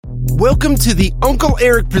Welcome to the Uncle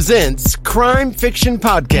Erich Presents Crime Fiction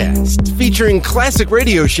Podcast, featuring classic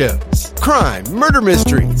radio shows, crime, murder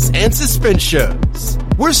mysteries, and suspense shows.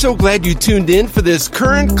 We're so glad you tuned in for this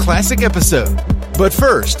current classic episode. But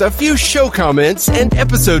first, a few show comments and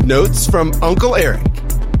episode notes from Uncle Erich.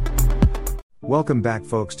 Welcome back,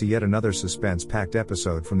 folks, to yet another suspense-packed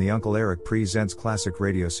episode from the Uncle Erich Presents Classic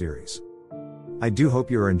Radio Series. I do hope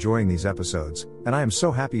you are enjoying these episodes, and I am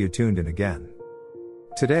so happy you tuned in again.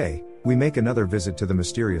 Today, we make another visit to the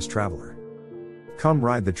Mysterious Traveler. Come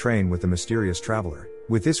ride the train with the Mysterious Traveler,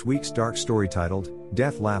 with this week's dark story titled,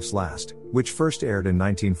 Death Laughs Last, which first aired in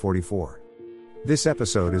 1944. This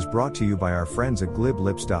episode is brought to you by our friends at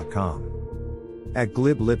gliblips.com. At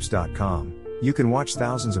gliblips.com, you can watch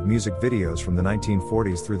thousands of music videos from the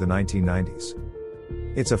 1940s through the 1990s.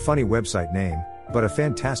 It's a funny website name, but a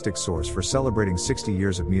fantastic source for celebrating 60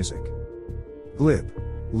 years of music.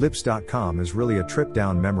 Gliblips.com is really a trip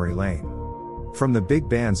down memory lane. From the big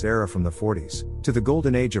bands era from the 40s, to the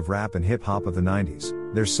golden age of rap and hip-hop of the 90s,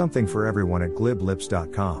 there's something for everyone at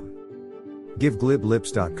gliblips.com. Give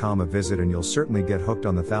gliblips.com a visit and you'll certainly get hooked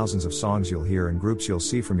on the thousands of songs you'll hear and groups you'll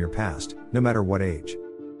see from your past, no matter what age.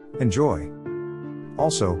 Enjoy!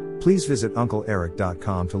 Also, please visit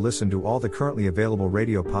UncleErich.com to listen to all the currently available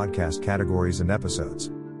radio podcast categories and episodes.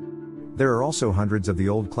 There are also hundreds of the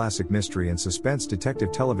old classic mystery and suspense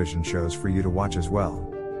detective television shows for you to watch as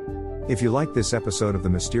well. If you like this episode of The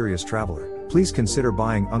Mysterious Traveler, please consider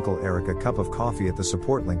buying Uncle Erich a cup of coffee at the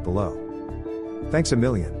support link below. Thanks a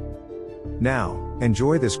million. Now,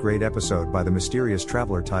 enjoy this great episode by The Mysterious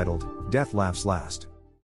Traveler titled, Death Laughs Last.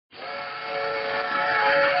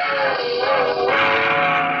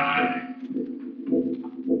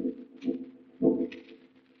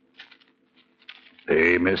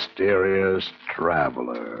 The Mysterious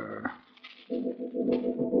Traveler.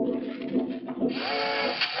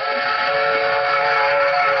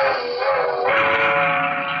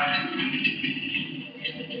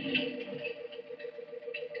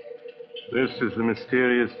 This is the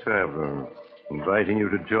Mysterious Traveler, inviting you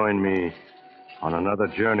to join me on another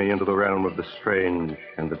journey into the realm of the strange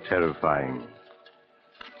and the terrifying.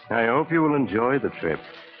 I hope you will enjoy the trip,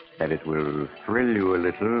 that it will thrill you a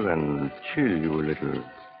little and chill you a little.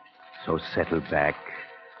 So settle back,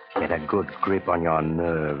 get a good grip on your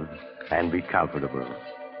nerves, and be comfortable,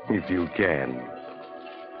 if you can.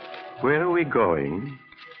 Where are we going?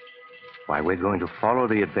 Why, we're going to follow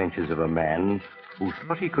the adventures of a man who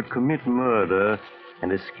thought he could commit murder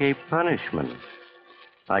and escape punishment.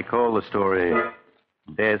 I call the story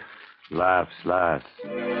Death Laughs Last.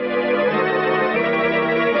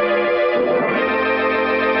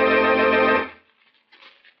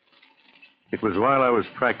 It was while I was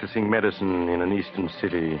practicing medicine in an eastern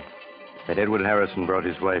city that Edward Harrison brought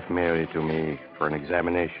his wife Mary to me for an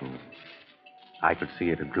examination. I could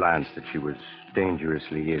see at a glance that she was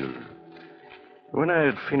dangerously ill. When I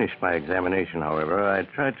had finished my examination, however, I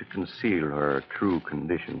tried to conceal her true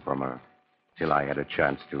condition from her till I had a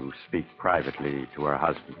chance to speak privately to her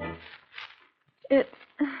husband. It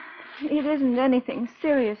isn't anything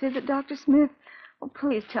serious, is it, Dr. Smith? Oh,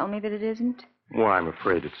 please tell me that it isn't. Well, I'm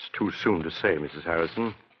afraid it's too soon to say, Mrs.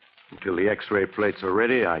 Harrison. Until the X-ray plates are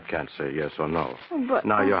ready, I can't say yes or no. Oh, but...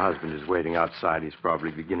 Now your husband is waiting outside. He's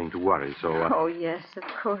probably beginning to worry, so... Oh, yes, of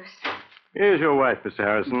course. Here's your wife, Mr.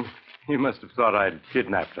 Harrison. You must have thought I'd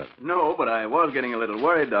kidnapped her. No, but I was getting a little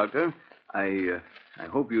worried, Doctor. I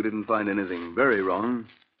hope you didn't find anything very wrong.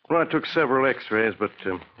 Well, I took several X-rays, but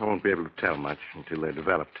I won't be able to tell much until they're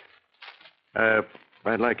developed.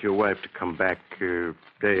 I'd like your wife to come back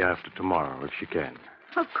day after tomorrow, if she can.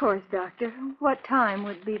 Of course, Doctor. What time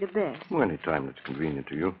would be the best? Well, any time that's convenient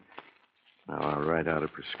to you. Now, I'll write out a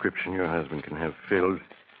prescription your husband can have filled.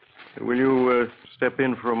 Will you step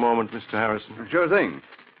in for a moment, Mr. Harrison? Sure thing.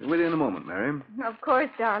 With you in a moment, Mary. Of course,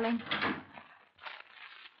 darling.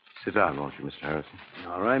 Sit down, won't you, Mr. Harrison?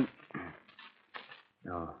 All right.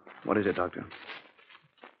 Now, what is it, Doctor?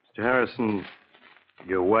 Mr. Harrison,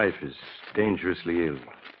 your wife is dangerously ill.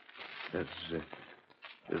 Does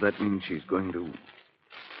that mean she's going to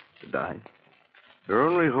die? Her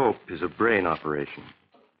only hope is a brain operation.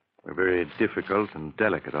 A very difficult and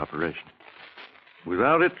delicate operation.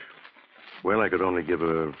 Without it, well, I could only give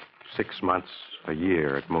her 6 months, a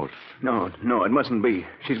year at most. No, it mustn't be.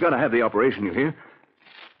 She's got to have the operation, you hear?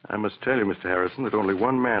 I must tell you, Mr. Harrison, that only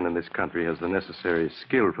one man in this country has the necessary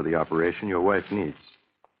skill for the operation your wife needs.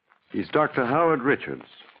 He's Dr. Howard Richards,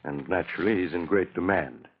 and naturally he's in great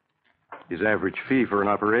demand. His average fee for an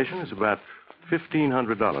operation is about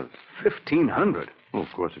 $1,500. $1,500? Well, of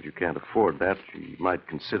course, if you can't afford that, you might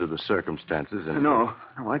consider the circumstances and... No,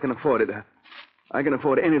 I can afford it. I can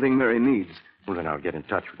afford anything Mary needs. Well, then I'll get in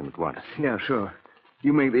touch with him at once. Yeah, sure.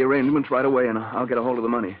 You make the arrangements right away, and I'll get a hold of the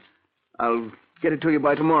money. I'll get it to you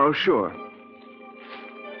by tomorrow, sure.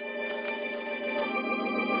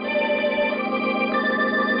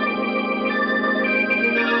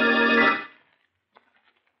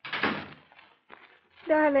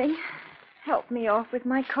 Darling, help me off with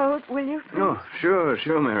my coat, will you? Oh, sure,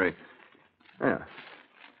 Mary. Yeah.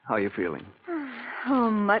 How you feeling?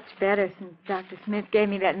 Oh, much better since Dr. Smith gave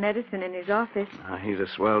me that medicine in his office. He's a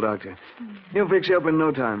swell doctor. He'll fix you up in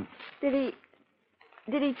no time. Did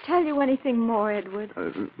he tell you anything more, Edward?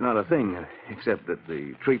 Not a thing, except that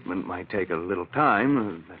the treatment might take a little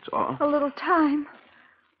time, that's all. A little time?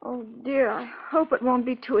 Oh, dear, I hope it won't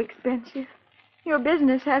be too expensive. Your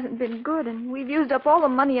business hasn't been good, and we've used up all the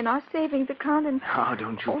money in our savings account, and... Oh,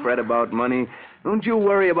 don't you fret about money. Don't you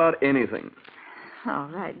worry about anything. All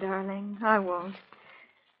right, darling, I won't.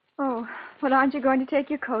 Oh, but aren't you going to take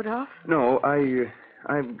your coat off? No,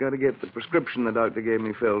 I've got to get the prescription the doctor gave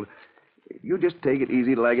me filled. You just take it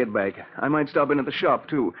easy till I get back. I might stop in at the shop,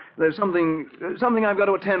 too. There's something I've got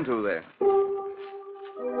to attend to there.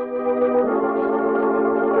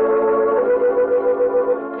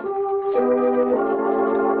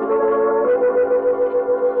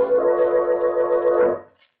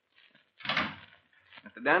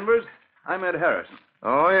 Mr. Danvers, I'm Ed Harrison.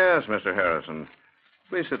 Oh, yes, Mr. Harrison.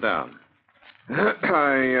 Please sit down.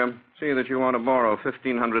 I see that you want to borrow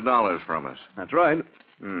 $1,500 from us. That's right.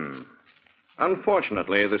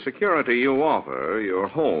 Unfortunately, the security you offer, your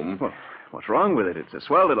home... Well, what's wrong with it? It's a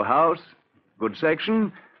swell little house, good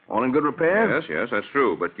section, all in good repair. Yes, that's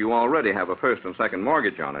true. But you already have a first and second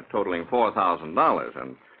mortgage on it, totaling $4,000.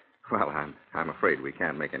 And, well, I'm afraid we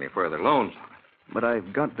can't make any further loans on it. But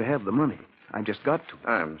I've got to have the money. I just got to.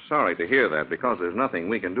 I'm sorry to hear that, because there's nothing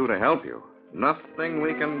we can do to help you. Nothing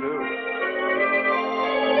we can do.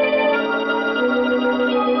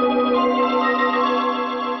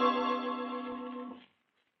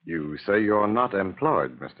 You say you're not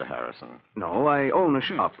employed, Mr. Harrison. No, I own a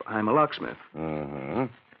shop. I'm a locksmith. Mm-hmm.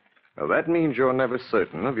 Well, that means you're never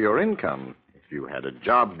certain of your income. If you had a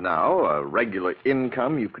job now, a regular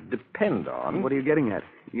income you could depend on... What are you getting at?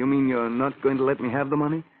 You mean you're not going to let me have the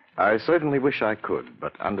money? I certainly wish I could,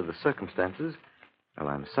 but under the circumstances... Well,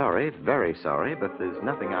 I'm sorry, very sorry, but there's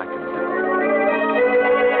nothing I can do.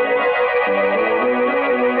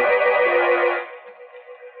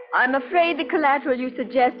 I'm afraid the collateral you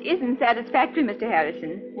suggest isn't satisfactory, Mr.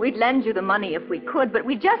 Harrison. We'd lend you the money if we could, but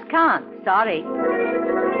we just can't. Sorry.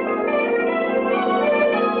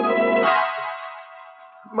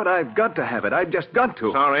 But I've got to have it. I've just got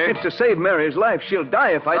to. Sorry. It's to save Mary's life. She'll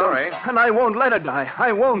die if I Sorry. don't. And I won't let her die.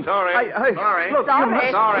 I won't. Sorry. Sorry. Look, Sorry. you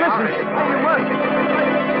must... Sorry. Listen. Sorry. You must...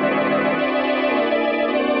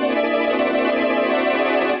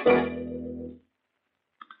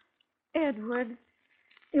 Edward,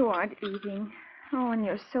 you aren't eating. Oh, and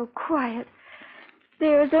you're so quiet.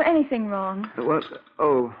 Dear, is there anything wrong? What?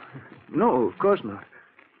 Oh, no, of course not.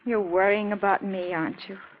 You're worrying about me, aren't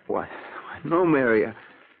you? Why, no, Mary.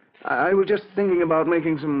 I was just thinking about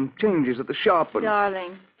making some changes at the shop. And...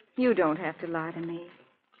 Darling, you don't have to lie to me.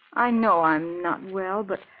 I know I'm not well,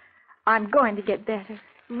 but I'm going to get better.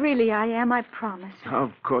 Really, I am, I promise.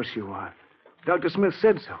 Of course you are. Dr. Smith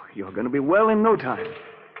said so. You're going to be well in no time.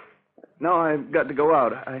 Now I've got to go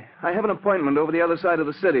out. I have an appointment over the other side of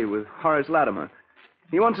the city with Horace Latimer.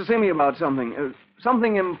 He wants to see me about something.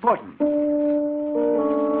 Something important.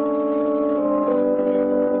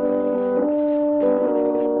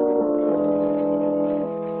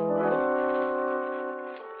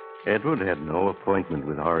 Edward had no appointment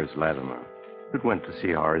with Horace Latimer, but went to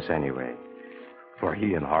see Horace anyway. For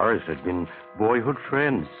he and Horace had been boyhood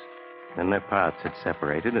friends. Then their paths had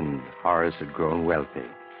separated, and Horace had grown wealthy.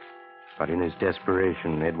 But in his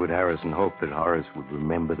desperation, Edward Harrison hoped that Horace would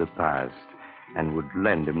remember the past and would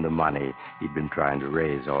lend him the money he'd been trying to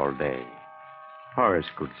raise all day. Horace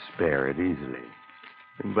could spare it easily.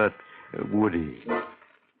 But would he?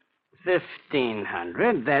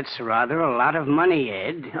 1,500? That's rather a lot of money,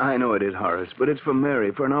 Ed. I know it is, Horace, but it's for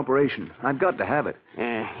Mary, for an operation. I've got to have it.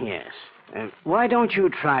 Yes. Why don't you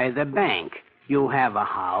try the bank? You have a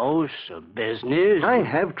house, a business. I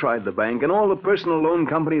have tried the bank and all the personal loan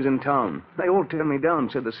companies in town. They all turned me down,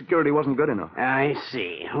 said the security wasn't good enough. I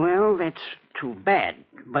see. Well, that's too bad.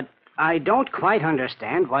 But I don't quite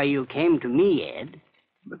understand why you came to me, Ed.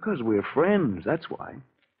 Because we're friends, that's why.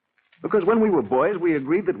 Because when we were boys, we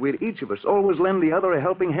agreed that we'd each of us always lend the other a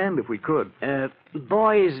helping hand if we could.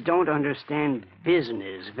 Boys don't understand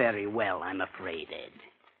business very well, I'm afraid, Ed.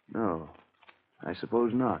 No, I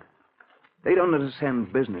suppose not. They don't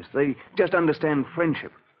understand business. They just understand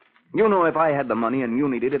friendship. You know, if I had the money and you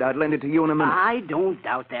needed it, I'd lend it to you in a minute. I don't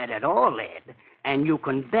doubt that at all, Ed. And you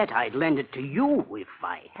can bet I'd lend it to you if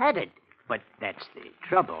I had it. But that's the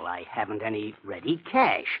trouble. I haven't any ready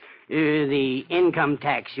cash. The income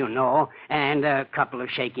tax, you know, and a couple of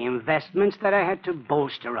shaky investments that I had to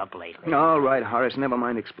bolster up lately. All right, Horace, never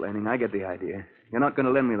mind explaining. I get the idea. You're not going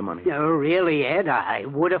to lend me the money. No, really, Ed, I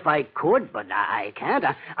would if I could, but I can't.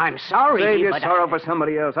 I'm sorry, Save your but sorrow for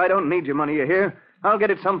somebody else. I don't need your money, you hear? I'll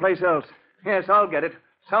get it someplace else. Yes, I'll get it.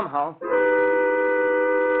 Somehow.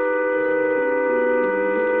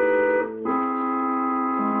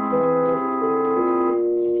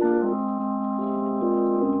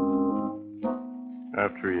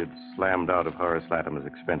 After he had slammed out of Horace Latimer's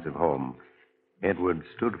expensive home, Edward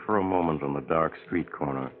stood for a moment on the dark street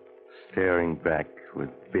corner, staring back with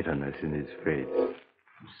bitterness in his face.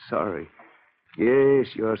 Sorry.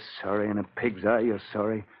 Yes, you're sorry. In a pig's eye, you're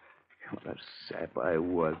sorry. What a sap I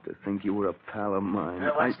was to think you were a pal of mine.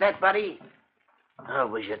 What's that, buddy? Oh,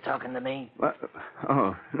 was you talking to me? What?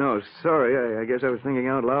 Oh, no, sorry. I guess I was thinking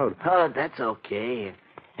out loud. Oh, that's okay.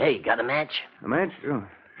 Hey, got a match? A match? Oh,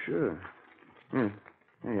 sure. Yeah,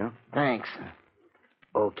 there you are. Thanks.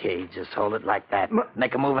 Okay, just hold it like that.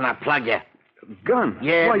 Make a move and I'll plug you. Gun?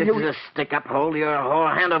 Yeah, Why, this is a stick-up. Hold your whole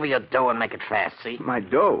hand over your dough and make it fast, see? My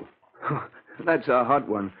dough? That's a hot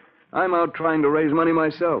one. I'm out trying to raise money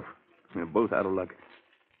myself. We're both out of luck.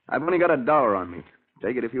 I've only got $1 on me.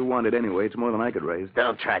 Take it if you want it anyway. It's more than I could raise.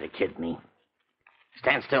 Don't try to kid me.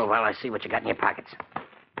 Stand still while I see what you got in your pockets.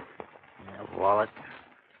 A wallet.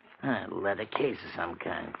 A leather case of some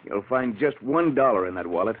kind. You'll find just $1 in that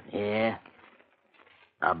wallet. Yeah?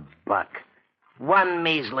 A buck. One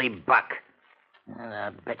measly buck. And I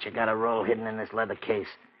bet you got a roll hidden in this leather case.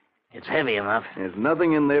 It's heavy enough. There's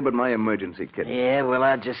nothing in there but my emergency kit. Yeah, well,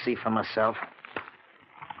 I'll just see for myself.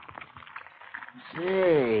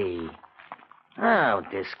 Say. Oh,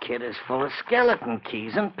 this kit is full of skeleton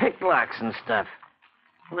keys and picklocks and stuff.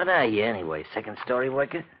 What are you, anyway? Second-story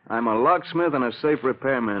worker? I'm a locksmith and a safe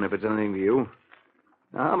repairman, if it's anything to you.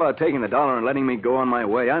 Now, how about taking the $1 and letting me go on my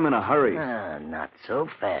way? I'm in a hurry. Not so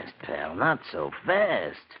fast, pal. Not so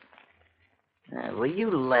fast. Were you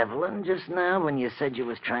leveling just now when you said you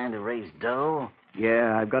was trying to raise dough?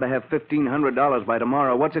 Yeah, I've got to have $1,500 by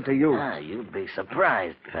tomorrow. What's it to you? You'd be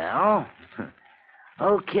surprised, pal.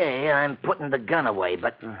 Okay, I'm putting the gun away,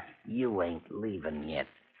 but you ain't leaving yet.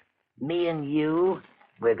 Me and you,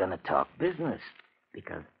 we're gonna talk business,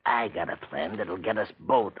 because I got a plan that'll get us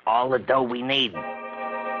both all the dough we need.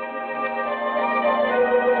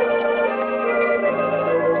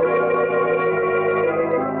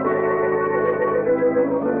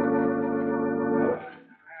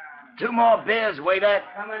 Two more beers, waiter.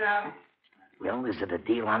 Coming up. Well, is it a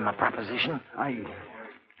deal on my proposition?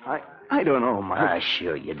 I don't know, Mike.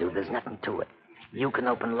 Sure you do. There's nothing to it. You can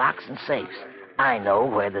open locks and safes. I know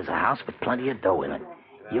where there's a house with plenty of dough in it.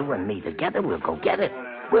 You and me together, we'll go get it.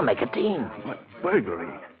 We'll make a team. What, burglary?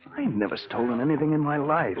 I've never stolen anything in my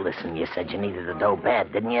life. Listen, you said you needed the dough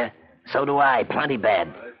bad, didn't you? So do I, plenty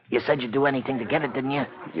bad. You said you'd do anything to get it, didn't you?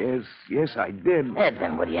 Yes, I did.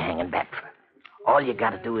 Then what are you hanging back for? All you got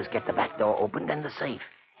to do is get the back door opened and the safe.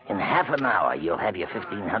 In half an hour, you'll have your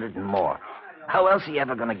 $1,500 and more. How else are you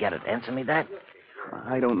ever going to get it? Answer me that.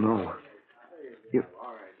 I don't know.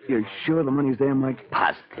 You're sure the money's there, Mike?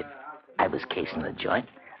 Positive. I was casing the joint,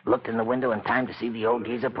 looked in the window in time to see the old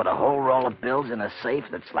geezer put a whole roll of bills in a safe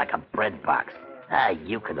that's like a bread box.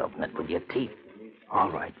 You could open it with your teeth. All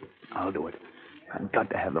right, I'll do it. I've got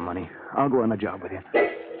to have the money. I'll go on the job with you.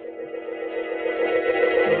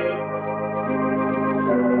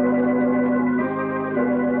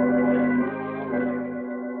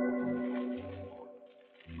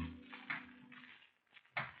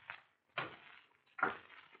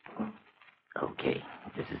 Okay,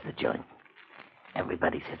 this is the joint.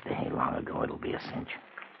 Everybody's hit the hay long ago. It'll be a cinch.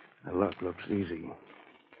 The luck looks easy.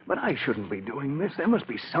 But I shouldn't be doing this. There must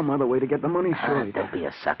be some other way to get the money straight. Don't be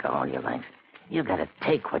a sucker all your life. You gotta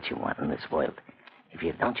take what you want in this world. If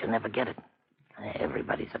you don't, you'll never get it.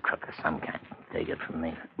 Everybody's a crook of some kind. Take it from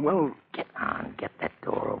me. Well... Get on. Get that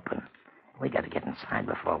door open. We gotta get inside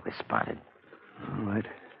before we're spotted. All right.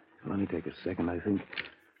 Let me take a second, I think.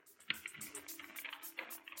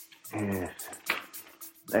 Yes.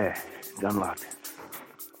 There. It's unlocked.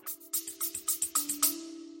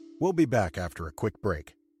 We'll be back after a quick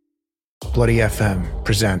break. Bloody FM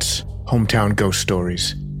presents Hometown Ghost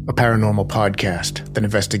Stories, a paranormal podcast that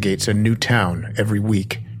investigates a new town every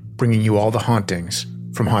week, bringing you all the hauntings,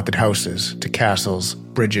 from haunted houses to castles,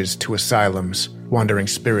 bridges to asylums, wandering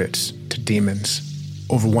spirits to demons.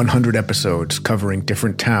 Over 100 episodes covering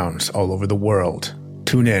different towns all over the world.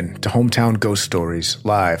 Tune in to Hometown Ghost Stories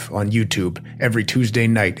live on YouTube every Tuesday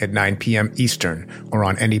night at 9 p.m. Eastern or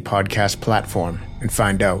on any podcast platform and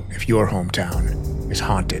find out if your hometown is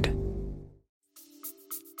haunted.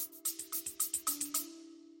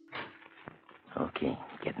 Okay,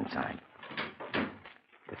 get inside.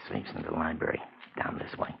 The safe's in the library. Down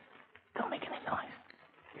this way. Don't make any noise.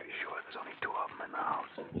 You're sure there's only two of them in the house?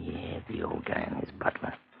 Yeah, the old guy and his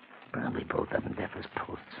butler. Probably both of them deaf as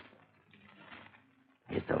posts.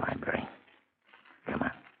 Here's the library. Come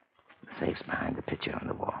on. The safe's behind the picture on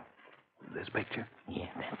the wall. This picture? Yeah,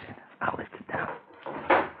 that's it. I'll lift it down.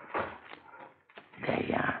 There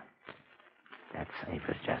you are. That safe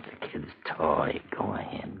is just a kid's toy. Go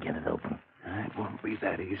ahead, get it open. It won't be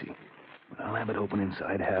that easy. But I'll have it open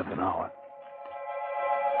inside half an hour.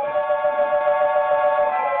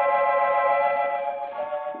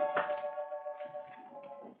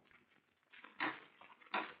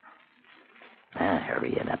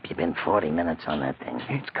 Hurry it up. You've been 40 minutes on that thing.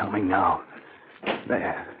 It's coming now.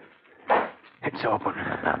 There. It's open.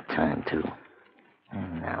 About time, too.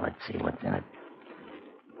 And now let's see what's in it.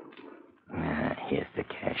 Here's the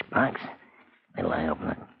cash box. Will I open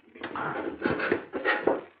it?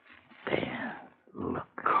 There. Look.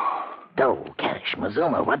 Dough, cash,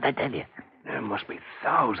 Mazuma. What'd I tell you? There must be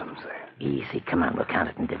thousands there. Easy. Come on, we'll count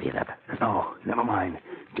it and divvy it up. No, never mind.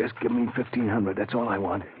 Just give me 1,500. That's all I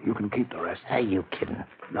want. You can keep the rest. Are you kidding?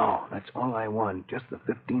 No, that's all I want. Just the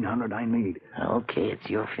 1,500 I need. Okay, it's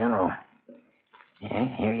your funeral.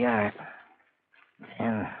 Here you are.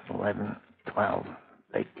 10, 11, 12,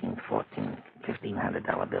 13, 14,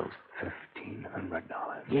 $1,500 bills. $1,500?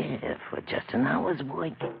 Yeah, for just an hour's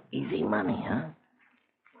work. Easy money, huh?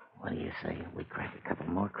 What do you say? We crack a couple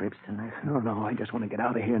more cribs tonight? No, I just want to get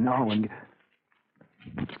out of here now and...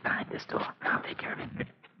 Get behind this door. I'll take care of it.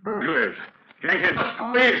 Burglars! Jenkins,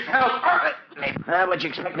 please help! What'd you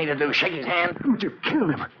expect me to do? Shake his hand? Would you kill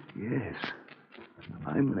him? Yes.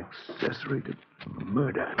 I'm an accessory to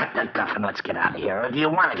murder. Cut that duff and let's get out of here. Or do you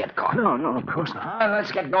want to get caught? No, of course not. All right,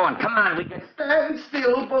 let's get going. Come on, we can... Stand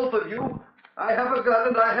still, both of you. I have a gun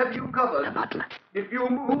and I have you covered. The butler. If you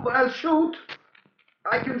move, I'll shoot.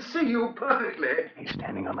 I can see you perfectly. He's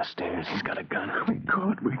standing on the stairs. He's got a gun.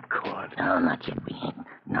 We caught. No, not yet. We ain't.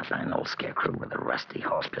 Not by an old scarecrow with a rusty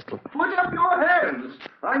horse pistol. Put up your hands.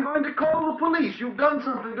 I'm going to call the police. You've done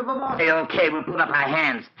something to the master. Okay, we'll put up our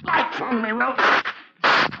hands. Light from me, Will.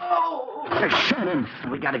 Oh! Shut him.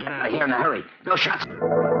 We gotta get out of here in a hurry. No shots.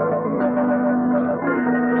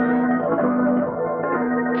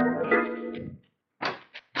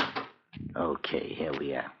 Okay, here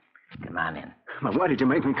we are. Come on in. But why did you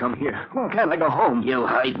make me come here? Why can't I go home? You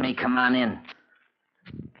heard me. Come on in.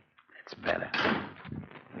 That's better.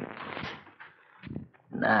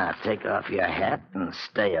 Now, take off your hat and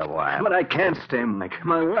stay a while. But I can't stay, Mike.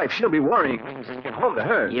 My wife, she'll be worrying. I'll get home to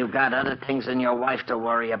her. You got other things than your wife to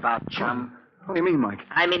worry about, chum. What do you mean, Mike?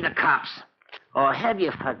 I mean the cops. Or have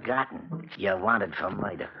you forgotten you're wanted for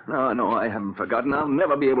murder? No, I haven't forgotten. I'll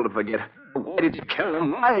never be able to forget. Why did you kill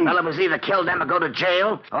him? Why? Well, it was either kill them or go to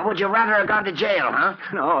jail. Or would you rather have gone to jail, huh?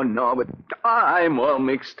 No, but I'm all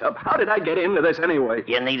mixed up. How did I get into this anyway?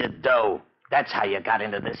 You needed dough. That's how you got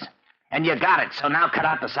into this. And you got it, so now cut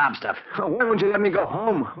out the sob stuff. Oh, why wouldn't you let me go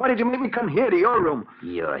home? Why did you make me come here to your room?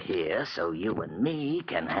 You're here so you and me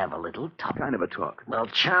can have a little talk. Kind of a talk. Well,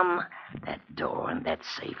 chum, that door and that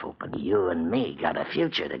safe open. You and me got a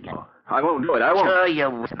future together. I won't do it. I won't. Sure you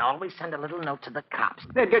will. And always send a little note to the cops.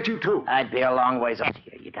 They'd get you, too. I'd be a long ways off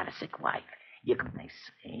here. You got a sick wife. You can, they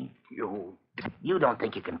say. You don't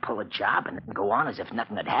think you can pull a job and go on as if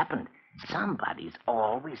nothing had happened. Somebody's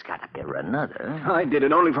always got to bear another. I did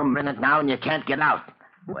it only for a minute now, and you can't get out.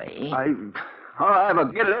 Wait. I'll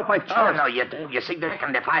get it off my chest. Oh, no, you do. You see, Dick,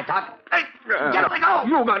 and if I talk... Hey, get it, go!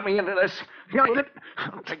 You got me into this. You know it.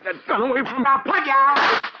 I'll take that gun away from you. I'll plug you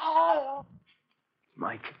out! Oh!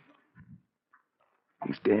 Mike.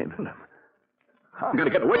 He's dead. I'm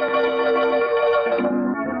going to get away.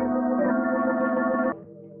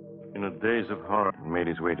 In a daze of horror, he made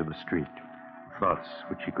his way to the street. Thoughts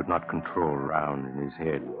which he could not control round in his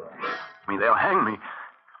head. They'll hang me.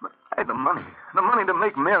 But I had the money to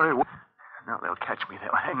make Mary. Now they'll catch me.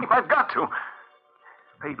 They'll hang me. I've got to.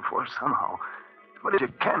 Paid for somehow. But if you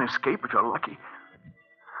can escape, if you're lucky.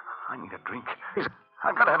 I need a drink.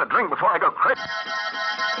 I've got to have a drink before I go crazy.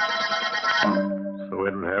 So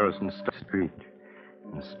Edward Harrison stopped the street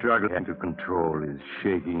and struggling to control his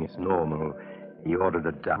shaking as normal. He ordered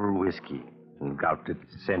a double whiskey and got his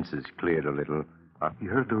senses cleared a little. He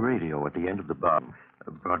heard the radio at the end of the bar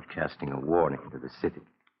broadcasting a warning to the city.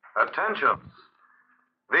 Attention.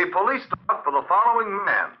 The police dog for the following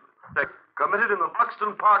man. Committed in the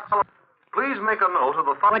Buxton Park. Please make a note of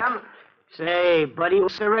the following. Say, buddy,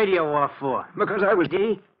 what's the radio off for? Because I was...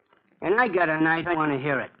 D? And I got a knife. I want to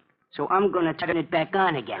hear it. So I'm going to turn it back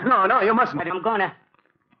on again. No, you mustn't. But I'm going to.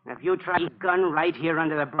 If you try your gun right here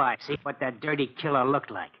under the bar, see what that dirty killer looked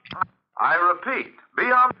like. I repeat,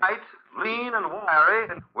 beyond height, lean and wiry,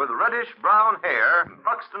 with reddish-brown hair, in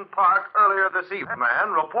Buxton Park earlier this evening.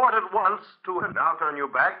 Man reported once to him. Now turn you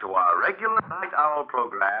back to our regular night owl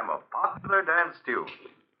program of popular dance tunes.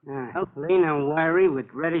 Lean and wiry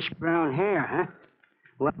with reddish-brown hair, huh?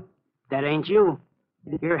 Well, that ain't you.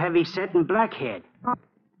 You're heavy-set and black-haired.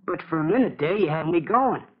 But for a minute there, you had me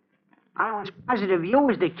going. I was positive you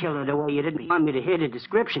was the killer the way you didn't want me to hear the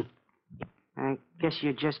description. I guess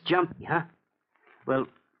you're just jumpy, huh? Well,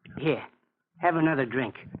 here, have another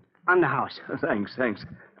drink. On the house. Thanks.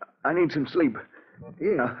 I need some sleep.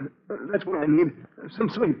 Yeah, that's what I need. Some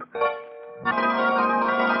sleep.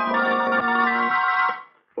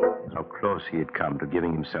 How close he had come to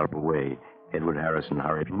giving himself away. Edward Harrison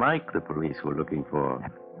hurried. Mike, the police were looking for,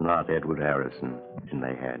 not Edward Harrison. And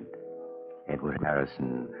they had. Edward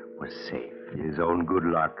Harrison was safe. His own good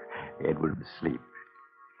luck, Edward was asleep.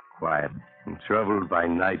 Quiet and troubled by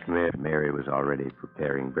nightmare, Mary was already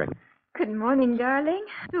preparing breakfast. Good morning, darling.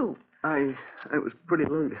 Who? I was pretty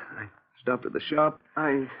late. I stopped at the shop.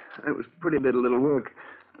 I was pretty late, a little work.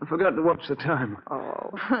 I forgot to watch the time.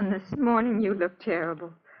 Oh, and this morning you look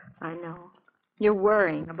terrible. I know. You're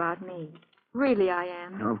worrying about me. Really, I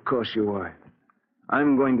am. Of course you are.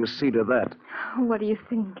 I'm going to see to that. What do you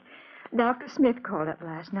think? Dr. Smith called up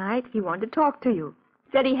last night. He wanted to talk to you.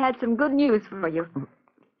 Said he had some good news for you.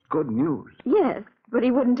 Good news? Yes, but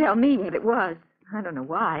he wouldn't tell me what it was. I don't know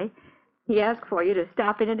why. He asked for you to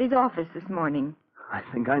stop in at his office this morning. I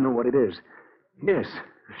think I know what it is. Yes,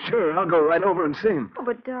 sure, I'll go right over and see him. Oh,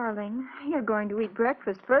 but, darling, you're going to eat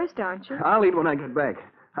breakfast first, aren't you? I'll eat when I get back.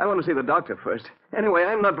 I want to see the doctor first. Anyway,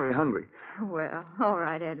 I'm not very hungry. Well, all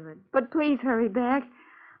right, Edward. But please hurry back.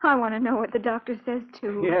 I want to know what the doctor says,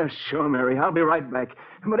 too. Yeah, sure, Mary. I'll be right back.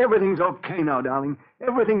 But everything's okay now, darling.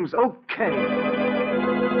 Everything's okay.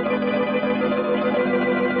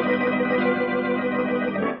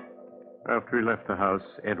 After he left the house,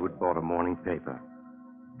 Edward bought a morning paper.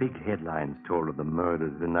 Big headlines told of the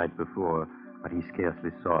murders the night before, but he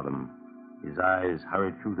scarcely saw them. His eyes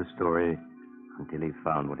hurried through the story until he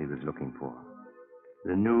found what he was looking for.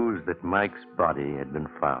 The news that Mike's body had been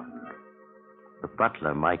found. The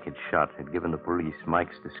butler Mike had shot had given the police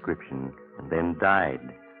Mike's description and then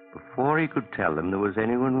died before he could tell them there was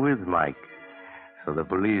anyone with Mike. So the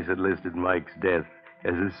police had listed Mike's death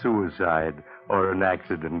as a suicide or an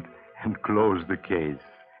accident and closed the case.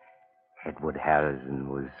 Edward Harrison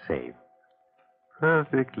was safe.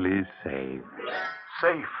 Perfectly safe.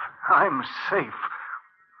 Safe. I'm safe.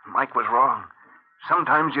 Mike was wrong.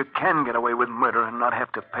 Sometimes you can get away with murder and not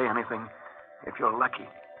have to pay anything if you're lucky.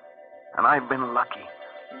 And I've been lucky.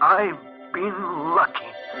 I've been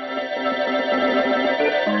lucky.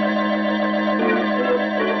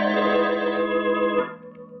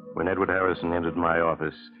 When Edward Harrison entered my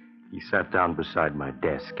office, he sat down beside my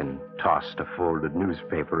desk and tossed a folded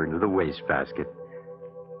newspaper into the wastebasket.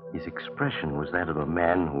 His expression was that of a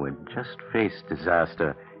man who had just faced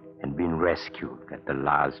disaster and been rescued at the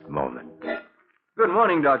last moment. Good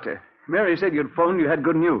morning, Doctor. Mary said you'd phoned. You had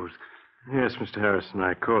good news. Yes, Mr. Harrison,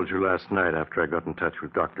 I called you last night after I got in touch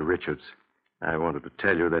with Dr. Richards. I wanted to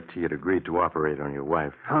tell you that he had agreed to operate on your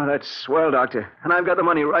wife. Oh, that's swell, Doctor. And I've got the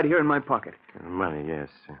money right here in my pocket. Money, yes.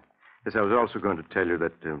 Yes, I was also going to tell you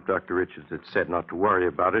that Dr. Richards had said not to worry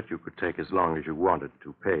about it. You could take as long as you wanted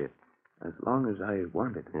to pay it. As long as I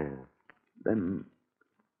wanted? Yeah. Then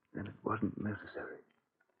it wasn't necessary.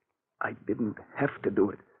 I didn't have to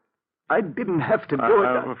do it. I didn't have to do it.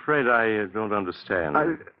 I'm afraid I don't understand.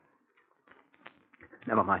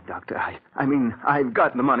 Never mind, Doctor. I mean, I've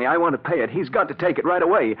got the money. I want to pay it. He's got to take it right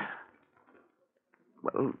away.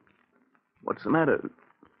 Well, what's the matter?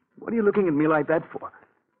 What are you looking at me like that for?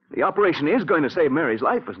 The operation is going to save Mary's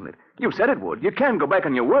life, isn't it? You said it would. You can go back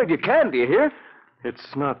on your word. You can, do you hear?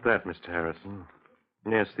 It's not that, Mr. Harrison.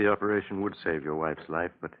 Yes, the operation would save your wife's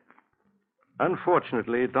life, but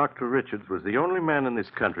unfortunately, Dr. Richards was the only man in this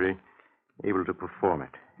country able to perform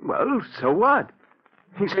it. Well, so what?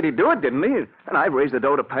 He said he'd do it, didn't he? And I've raised the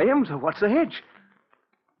dough to pay him, so what's the hitch?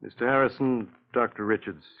 Mr. Harrison, Dr.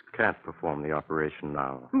 Richards can't perform the operation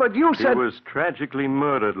now. But you said... He was tragically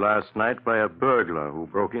murdered last night by a burglar who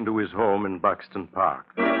broke into his home in Buxton Park.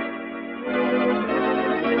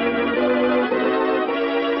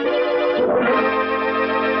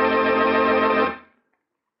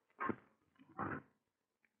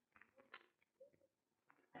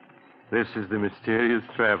 This is the mysterious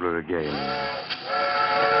traveler again.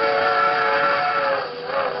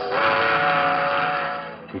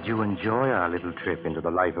 Did you enjoy our little trip into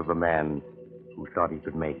the life of a man who thought he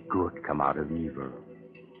could make good come out of evil?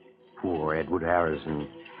 Poor Edward Harrison.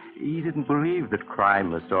 He didn't believe that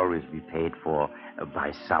crime must always be paid for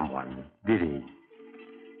by someone, did he?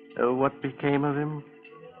 What became of him?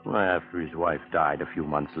 Well, after his wife died a few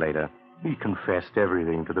months later, he confessed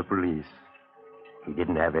everything to the police. He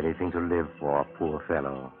didn't have anything to live for, poor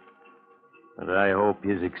fellow. But I hope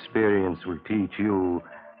his experience will teach you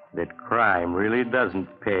that crime really doesn't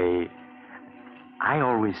pay. I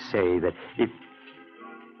always say that if...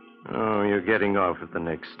 Oh, you're getting off at the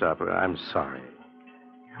next stop. I'm sorry.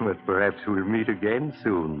 But perhaps we'll meet again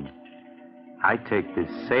soon. I take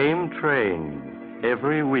this same train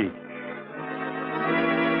every week.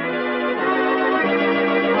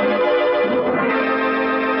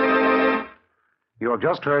 You have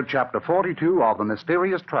just heard Chapter 42 of The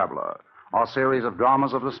Mysterious Traveler, a series of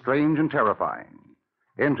dramas of the strange and terrifying.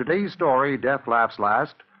 In today's story, Death Laughs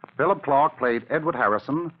Last, Philip Clark played Edward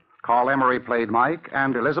Harrison, Carl Emery played Mike,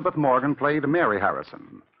 and Elizabeth Morgan played Mary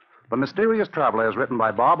Harrison. The Mysterious Traveler is written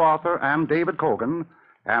by Bob Arthur and David Cogan,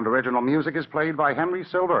 and original music is played by Henry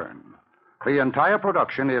Silverne. The entire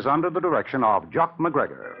production is under the direction of Jock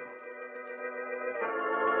McGregor.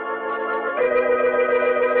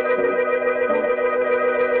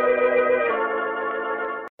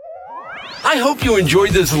 I hope you enjoyed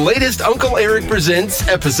this latest Uncle Eric Presents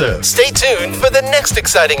episode. Stay tuned for the next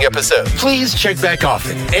exciting episode. Please check back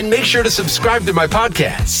often and make sure to subscribe to my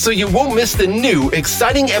podcast so you won't miss the new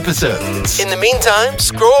exciting episodes. In the meantime,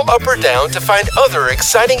 scroll up or down to find other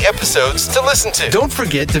exciting episodes to listen to. Don't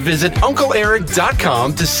forget to visit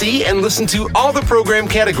UncleEric.com to see and listen to all the program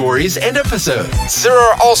categories and episodes. There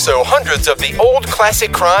are also hundreds of the old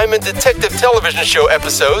classic crime and detective television show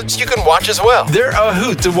episodes you can watch as well. They're a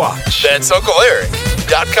hoot to watch. That's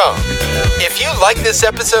UncleEric.com. If you like this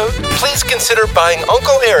episode, please consider buying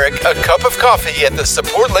Uncle Eric a cup of coffee at the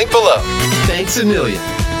support link below. Thanks a million.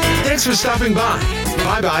 Thanks for stopping by.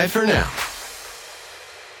 Bye-bye for now.